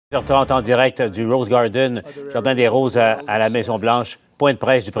En direct du Rose Garden, Jardin des Roses à la Maison-Blanche, point de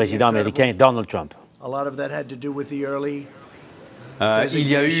presse du président américain Donald Trump. Il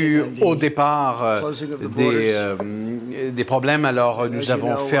y a eu au départ des problèmes, alors nous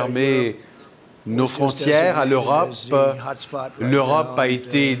avons fermé nos frontières à l'Europe. L'Europe a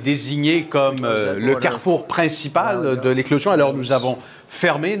été désignée comme le carrefour principal de l'éclosion, alors nous avons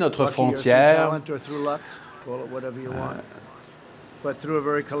fermé notre frontière.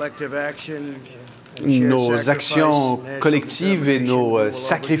 Nos actions collectives et nos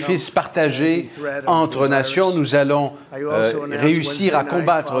sacrifices partagés entre nations, nous allons réussir à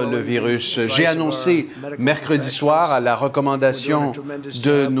combattre le virus. J'ai annoncé mercredi soir à la recommandation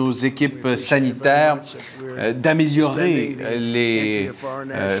de nos équipes sanitaires d'améliorer les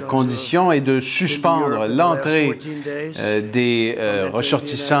conditions et de suspendre l'entrée des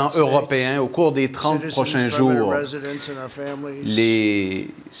ressortissants européens au cours des 30 prochains jours. Les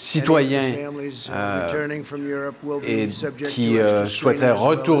citoyens qui souhaiteraient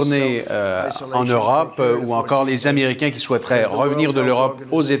retourner en Europe ou encore les Américains qui souhaiteraient revenir de l'Europe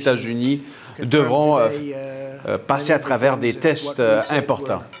aux États-Unis devront passer à travers des tests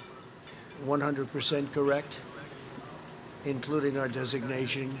importants. 100% correct, including our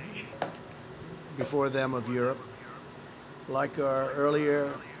designation before them of Europe, like our earlier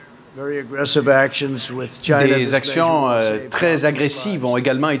very aggressive actions with China. Des actions très agressives ont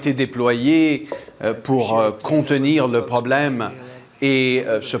également été déployées pour contenir le problème et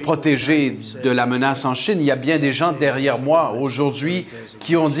se protéger de la menace en Chine. Il y a bien des gens derrière moi aujourd'hui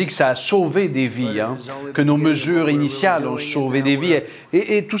qui ont dit que ça a sauvé des vies, que nos mesures initiales ont sauvé des vies.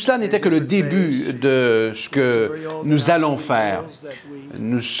 Et tout cela n'était que le début de ce que nous allons faire.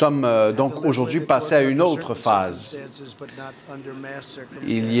 Nous sommes donc aujourd'hui passés à une autre phase.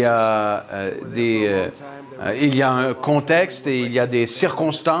 Il y a un contexte et il y a des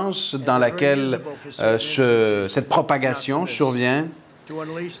circonstances dans lesquelles cette propagation survient.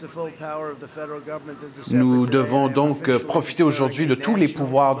 Nous devons donc profiter aujourd'hui de tous les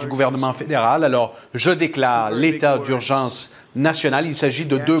pouvoirs du gouvernement fédéral. Alors, je déclare l'état d'urgence nationale. Il s'agit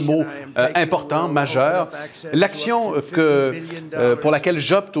de deux mots importants, majeurs. L'action pour laquelle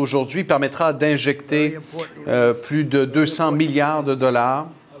j'opte aujourd'hui permettra d'injecter plus de 200 milliards de dollars.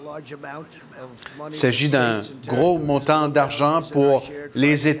 Il s'agit d'un gros montant d'argent pour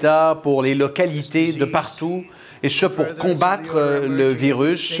les États, pour les localités de partout, et ce pour combattre le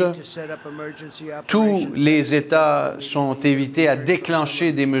virus. Tous les États sont invités à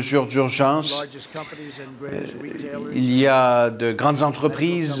déclencher des mesures d'urgence. Il y a de grandes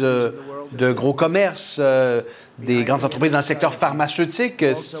entreprises, de gros commerces, des grandes entreprises dans le secteur pharmaceutique.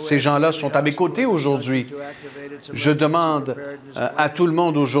 Ces gens-là sont à mes côtés aujourd'hui. Je demande à tout le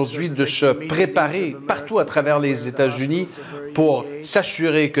monde aujourd'hui de se préparer partout à travers les États-Unis pour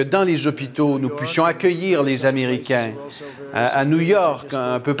s'assurer que dans les hôpitaux, nous puissions accueillir les Américains. À New York,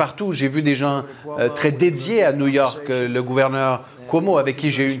 un peu partout, j'ai vu des gens très dédiés à New York, le gouverneur Cuomo, avec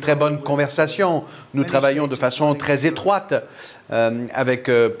qui j'ai eu une très bonne conversation. Nous travaillons de façon très étroite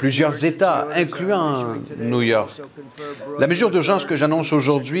avec plusieurs États, incluant New York. La mesure d'urgence que j'annonce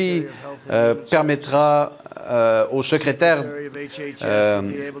aujourd'hui permettra au secrétaire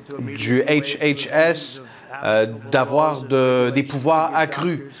du HHS d'avoir des pouvoirs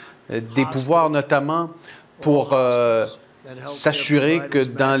accrus, des pouvoirs notamment pour s'assurer que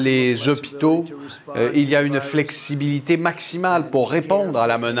dans les hôpitaux, il y a une flexibilité maximale pour répondre à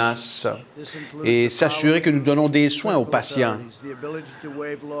la menace et s'assurer que nous donnons des soins aux patients.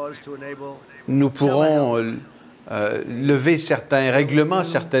 Nous pourrons lever certains règlements,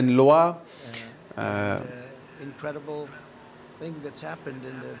 certaines lois.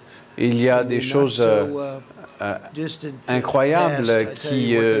 Il y a des choses incroyables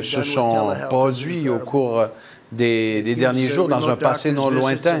qui se sont produites au cours des derniers jours, dans un passé non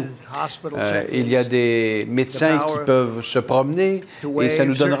lointain. Il y a des médecins qui peuvent se promener et ça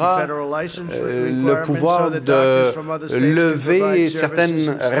nous donnera le pouvoir de lever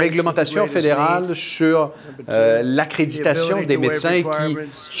certaines réglementations fédérales sur l'accréditation des médecins qui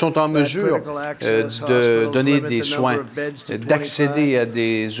sont en mesure de donner des soins, d'accéder à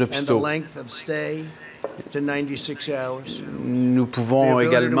des hôpitaux. Nous pouvons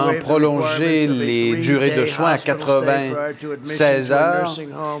également prolonger les durées de soins à 96 heures.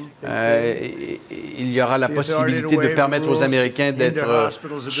 Il y aura la possibilité de permettre aux Américains d'être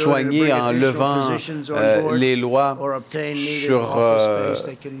soignés en levant les lois sur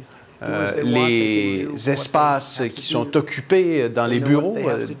les espaces qui sont occupés dans les bureaux,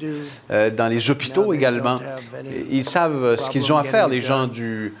 dans les hôpitaux également. Ils savent ce qu'ils ont à faire, les gens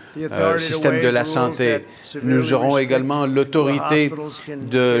du système de la santé. Nous aurons également l'autorité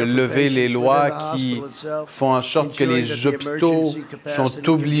de lever les lois qui font en sorte que les hôpitaux sont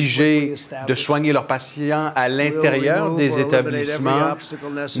obligés de soigner leurs patients à l'intérieur des établissements.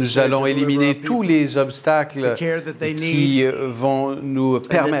 Nous allons éliminer tous les obstacles qui vont nous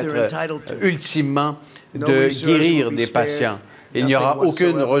permettre ultimement de guérir des patients. Il n'y aura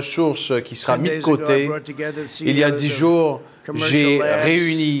aucune ressource qui sera mise de côté. Il y a 10 jours, j'ai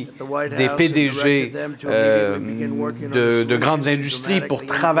réuni des PDG de grandes industries pour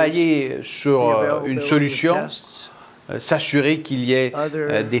travailler sur une solution, s'assurer qu'il y ait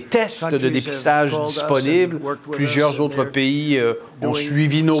des tests de dépistage disponibles. Plusieurs autres pays ont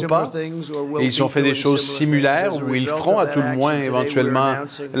suivi nos pas et ils ont fait des choses similaires ou ils feront à tout le moins éventuellement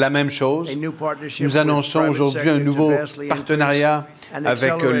la même chose. Nous annonçons aujourd'hui un nouveau partenariat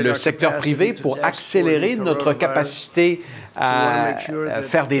avec le secteur privé pour accélérer notre capacité à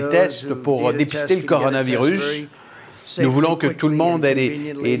faire des tests pour dépister le coronavirus. Nous voulons que tout le monde ait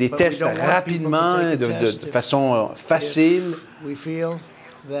des tests rapidement, de façon facile.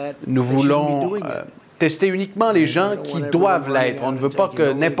 Nous voulons tester uniquement les gens qui doivent l'être. On ne veut pas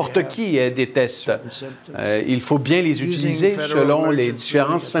que n'importe qui ait des tests. Il faut bien les utiliser selon les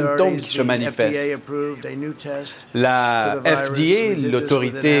différents symptômes qui se manifestent. La FDA,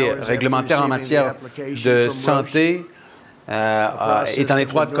 l'autorité réglementaire en matière de santé, est en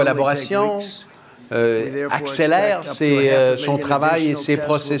étroite collaboration. Accélère son travail et ses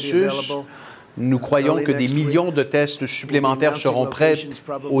processus. Nous croyons que des millions de tests supplémentaires seront prêts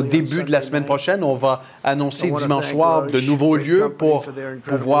au début de la semaine prochaine. On va annoncer dimanche soir de nouveaux lieux pour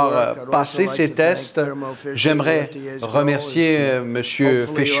pouvoir passer ces tests. J'aimerais remercier M.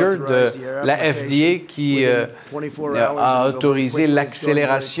 Fisher de la FDA qui a autorisé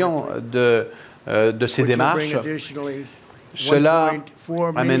l'accélération de ces démarches. Cela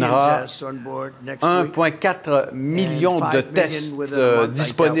amènera 1,4 million de tests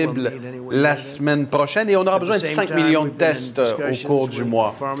disponibles la semaine prochaine et on aura besoin de 5 millions de tests au cours du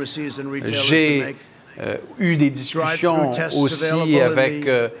mois. J'ai eu des discussions aussi avec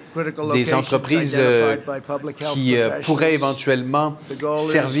des entreprises qui pourraient éventuellement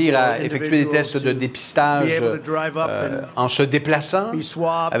servir à effectuer des tests de dépistage en se déplaçant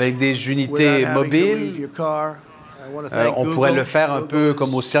avec des unités mobiles. On pourrait le faire un peu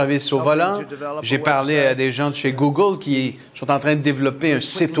comme au service au volant. J'ai parlé à des gens de chez Google qui sont en train de développer un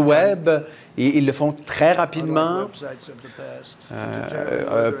site Web et ils le font très rapidement.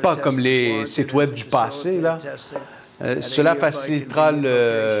 Pas comme les sites Web du passé, là. Cela facilitera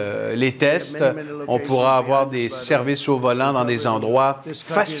les tests. On pourra avoir des services au volant dans des endroits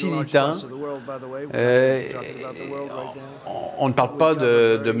facilitants. On ne parle pas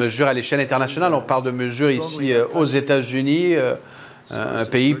de mesures à l'échelle internationale, on parle de mesures ici aux États-Unis, un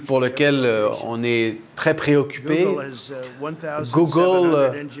pays pour lequel on est très préoccupé.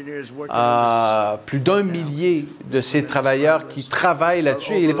 Google a plus d'1 millier de ses travailleurs qui travaillent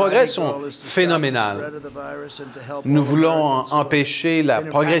là-dessus et les progrès sont phénoménaux. Nous voulons empêcher la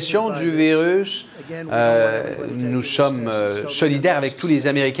progression du virus. Nous sommes solidaires avec tous les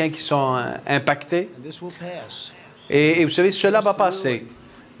Américains qui sont impactés. Et vous savez, cela va passer.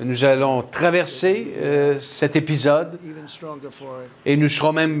 Nous allons traverser cet épisode et nous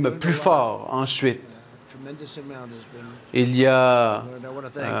serons même plus forts ensuite. Il y a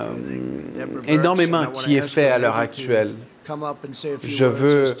énormément qui est fait à l'heure actuelle. Je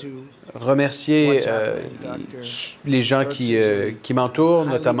veux remercier les gens qui m'entourent,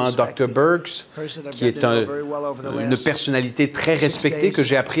 notamment Dr. Burks, qui est une personnalité très respectée que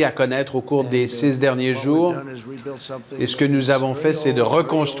j'ai appris à connaître au cours des 6 derniers jours. Et ce que nous avons fait, c'est de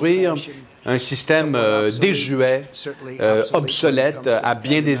reconstruire un système désuet, obsolète à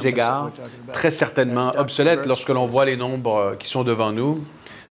bien des égards, très certainement obsolète lorsque l'on voit les nombres qui sont devant nous.